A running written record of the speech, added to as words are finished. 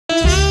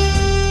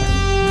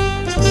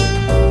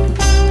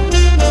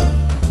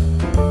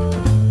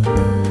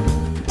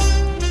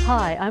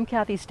I'm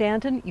Kathe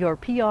Stanton, your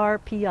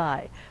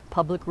PRPI,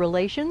 Public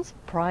Relations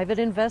Private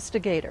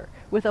Investigator,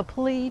 with a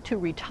plea to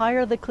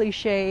retire the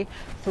cliche,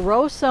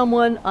 throw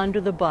someone under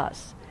the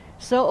bus.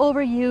 So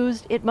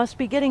overused, it must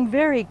be getting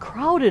very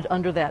crowded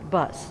under that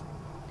bus.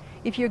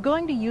 If you're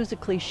going to use a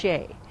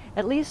cliche,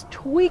 at least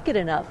tweak it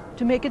enough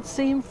to make it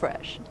seem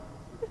fresh.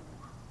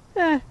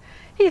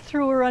 He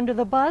threw her under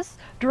the bus,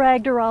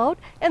 dragged her out,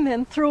 and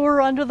then threw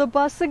her under the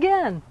bus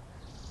again.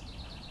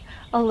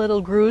 A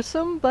little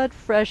gruesome, but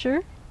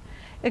fresher.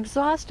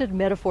 Exhausted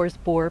metaphors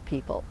bore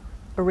people.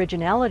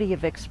 Originality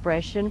of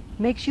expression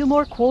makes you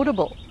more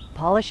quotable,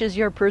 polishes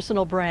your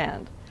personal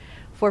brand.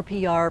 For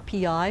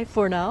PRPI,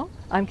 for now,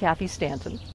 I'm Kathe Stanton.